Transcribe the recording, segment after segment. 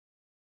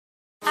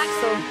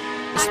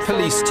This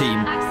police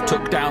team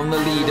took down the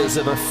leaders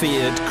of a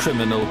feared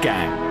criminal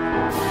gang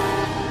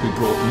who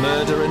brought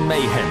murder and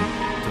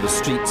mayhem to the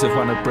streets of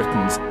one of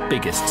Britain's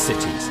biggest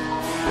cities.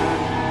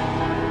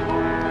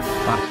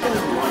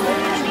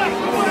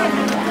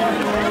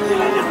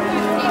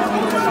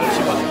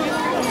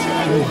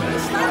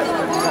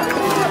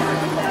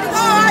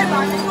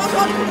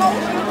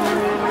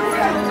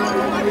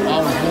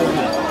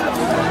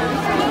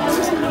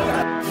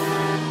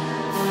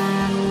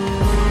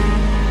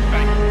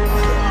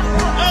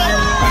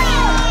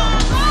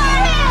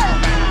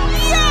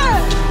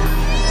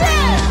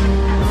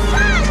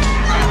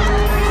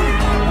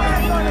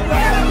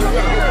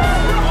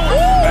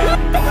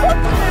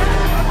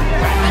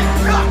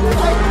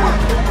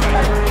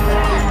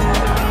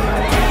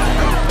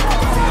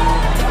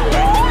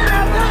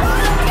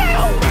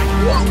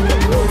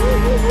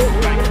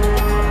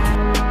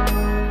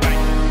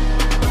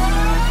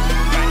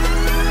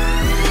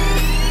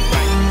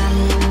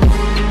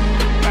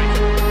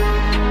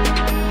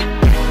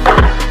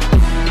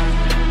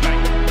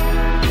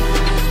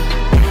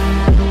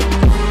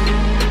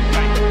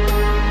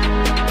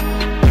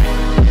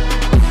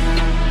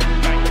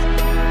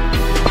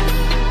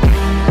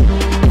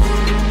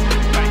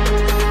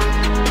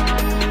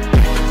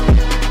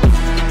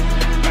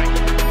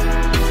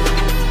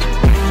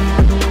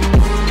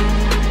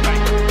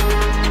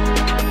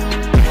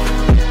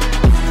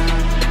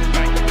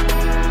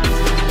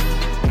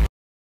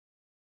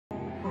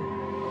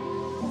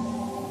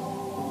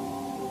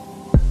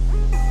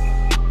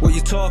 What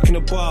you talking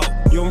about?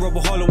 You and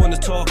Robbahollow on the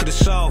talk of the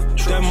south.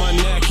 Them man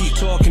there keep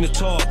talking the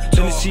talk.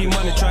 Then they see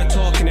man and try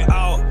talking it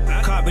out.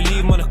 Can't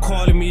believe man are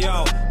calling me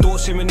out. Don't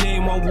say my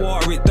name, I'll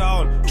water it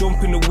down.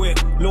 Jump in the whip,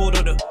 load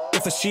of the.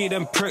 If I see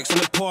them pricks and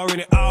they're pouring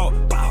it out.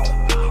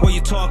 What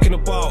you talking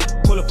about?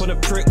 Pull up on a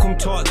prick, come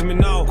talk to me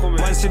now.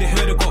 Man said he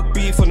heard I got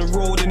beef on the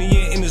road and he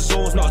ain't in the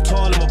zones, not at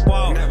all I'm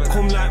about.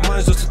 Come like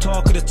man's just the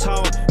talk of the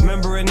town.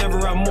 Remember I never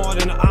had more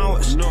than an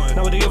ounce.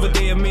 Now the other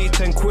day I made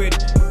 10 quid,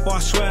 but I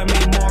swear I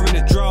made more in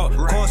the drought.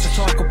 Cause I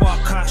talk about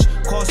cash,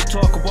 cause I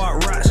talk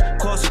about rats,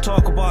 cause I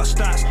talk about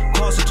stats,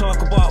 cause I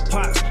talk about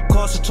packs,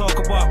 cause I talk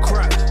about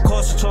crack,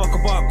 cause I talk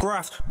about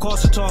graft,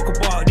 cause I talk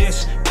about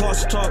this,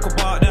 cause I talk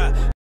about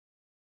that.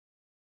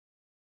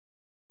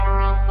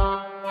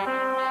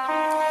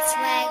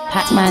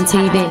 Pac-Man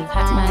TV,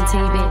 Pac-Man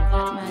TV,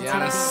 Pac-Man TV. Yeah,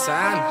 that's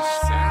sad.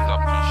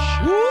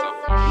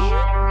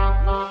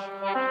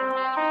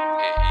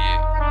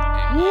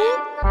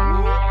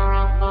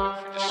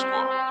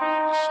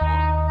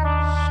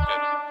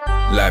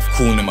 Life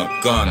cool in my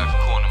gun.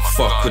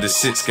 Fuck with the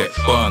six get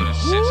bun.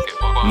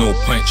 No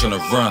point tryna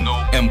run.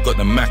 M got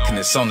the Mac and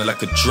it sounded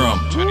like a drum.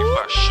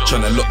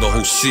 Tryna lock the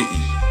whole city.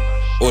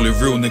 All the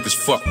real niggas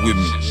fuck with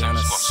me.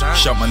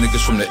 Shout my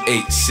niggas from the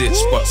 8-6,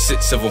 but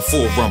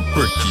 674 run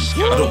bricky.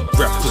 I don't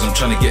rap cause I'm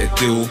trying to get a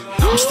deal.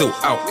 I'm still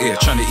out here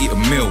trying to eat a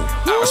meal.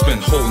 I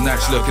spend whole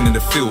nights lurking in the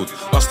field.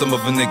 Ask them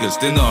other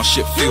niggas, they know how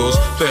shit feels.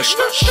 Best,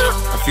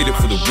 I feel it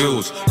for the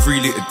wheels.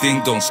 3 litre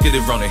ding dong,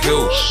 skidding round the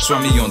hill.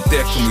 Swammy on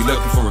deck and we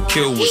lurking for a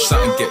kill. With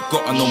something get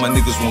got, I know my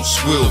niggas won't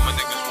swill.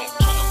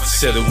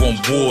 Said it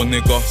want war,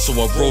 nigga, so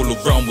I roll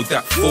around with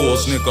that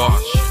 4s, nigga.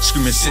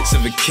 Screaming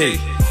 6-7K.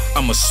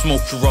 I'm a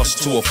smoker us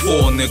to a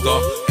 4,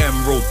 nigga.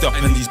 M rolled up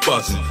and he's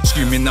buzzing.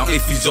 Screaming out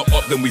if he's up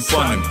then we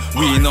bun him.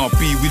 We in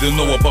RB, we don't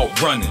know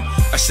about running.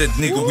 I said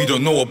nigga, we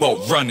don't know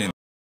about running.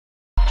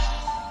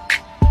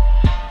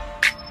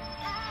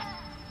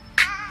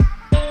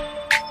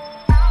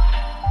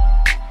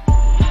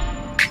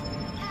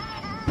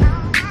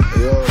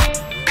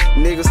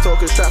 Niggas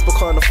talking straps but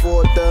can't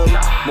afford them.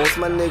 Most of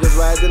my niggas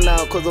riding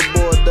out cause I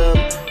bored them.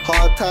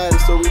 Hard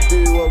times so we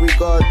do what we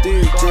gotta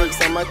do.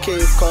 Jakes on my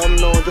case, come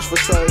no just for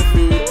trying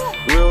food.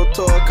 Real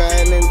talk, I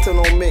ain't into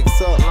no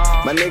mix up.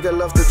 My nigga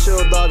love to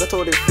chill dog, I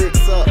told him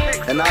fix up.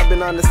 And I've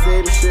been on the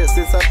same shit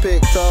since I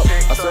picked up.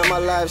 I swear my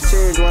life's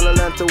changed when I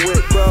learned to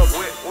whip up.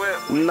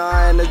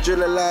 Nah, and the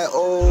driller like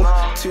oh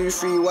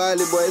 2-3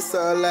 Wiley boy, it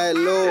sound like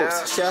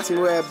loads. She asked me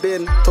where I've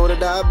been, told her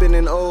that I've been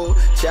in O.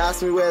 She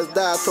asked me where's that,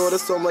 I told her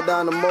somewhere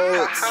down the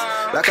moats.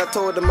 Like I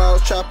told them I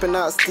was trapping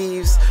out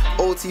Steve's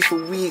OT for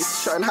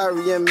weeks, shotting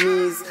Harry and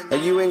me's.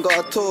 And you ain't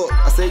gotta talk,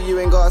 I said you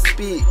ain't gotta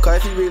speak. Cause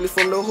if you really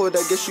from the hood,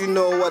 I guess you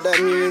know what that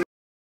means.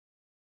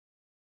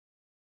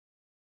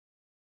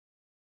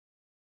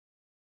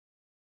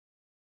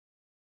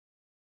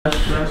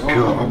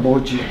 Cool, I'm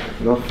emoji,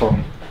 not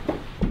fun.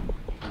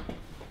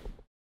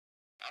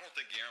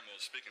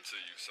 Speaking to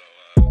you, so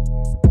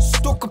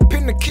stuck up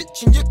in the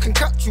kitchen, you can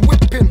catch you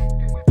whipping.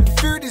 The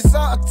food is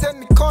out of 10,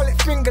 they call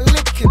it finger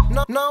licking.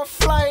 Now I'm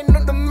flying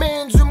up the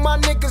mains with my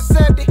niggas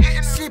Eddie.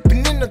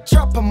 Sleeping in the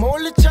trap, I'm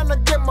only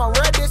tryna get my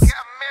readies.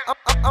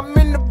 I'm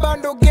in the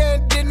bando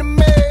getting dinner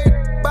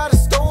made. By the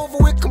stove,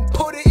 we can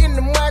put it in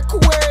the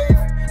microwave.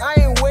 I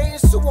ain't waiting,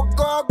 so I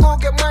gotta go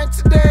get mine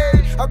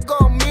today. I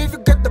gotta move, you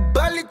get the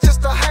belly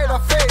just to hide our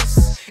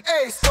face.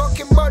 Hey,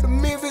 talking about the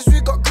movies,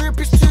 we got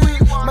groupies too.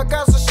 My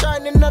guys are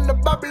shining on the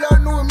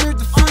Babylon, who moved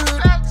the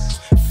food.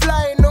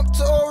 Flying up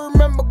to all,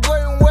 remember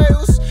going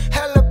Wales.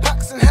 Hella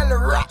packs and hella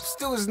raps.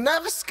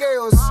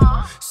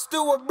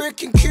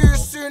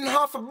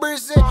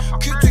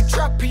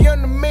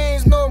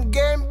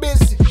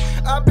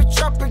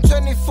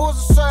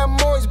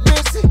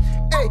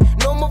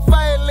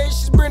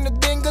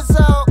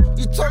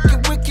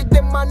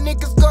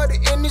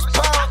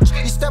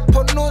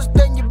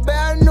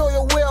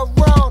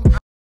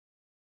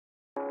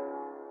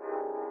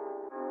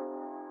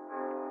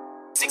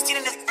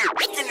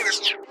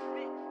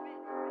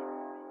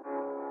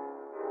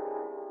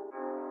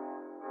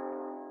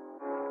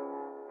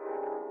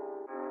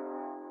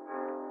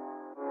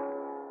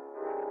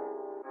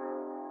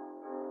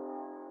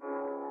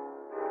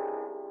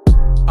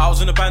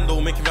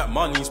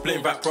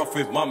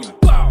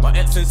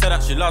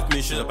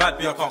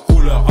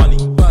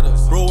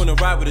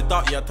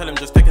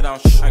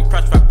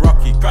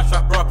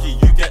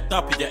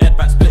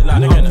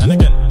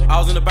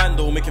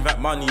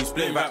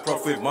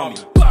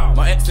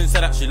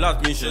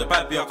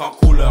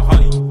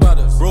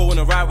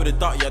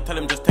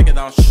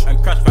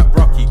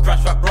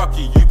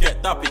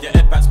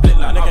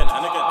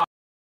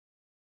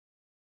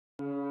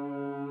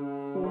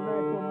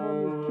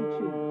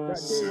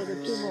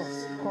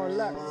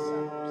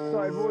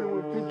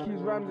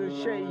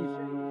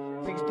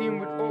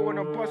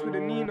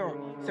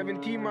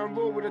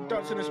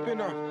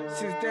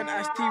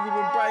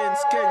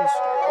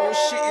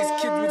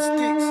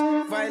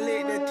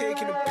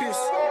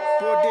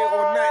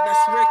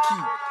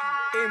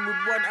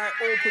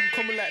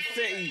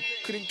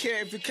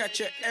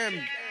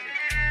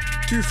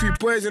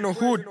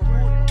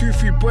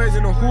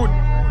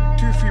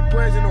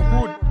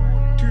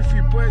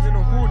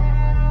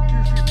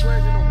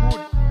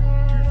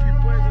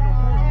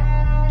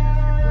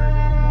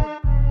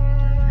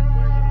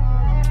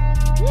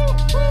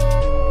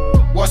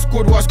 What's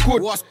good, what's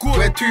good? What's good?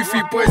 We're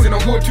 2-3 boys in the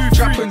hood,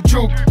 trap and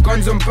joke,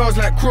 guns and bells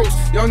like crooks.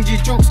 Young G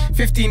jokes,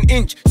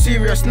 15-inch,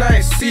 serious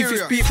nice. See if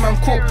it's beef, man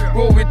cook.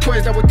 Roll with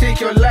toys that will take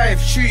your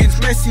life. Shooting's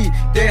messy,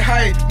 they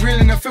hide, real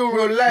in the feel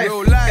real life.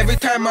 Every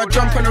time I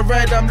jump on a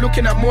ride, I'm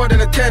looking at more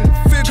than a 10.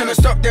 Tryna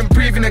stop them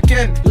breathing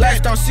again.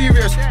 Lifestyle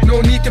serious,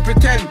 no need to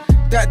pretend.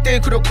 That day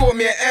could've caught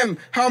me at M.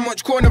 How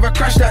much corn have I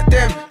crashed at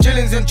them?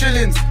 Drillings and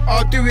drillings,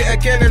 I'll do it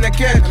again and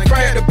again.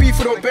 Fry at the beef,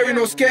 we don't bury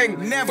no skeng.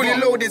 Fully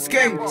loaded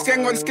skeng,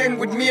 skeng on skeng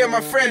with me and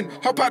my friend.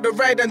 Hop out the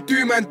ride and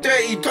do man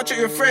dirty, touch at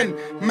your friend.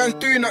 Man's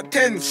doing up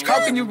tens,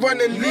 how can you run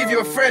and leave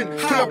your friend?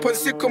 Pull up on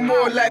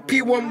Sycamore like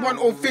P11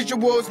 or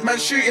visuals, man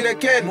shooting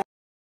again.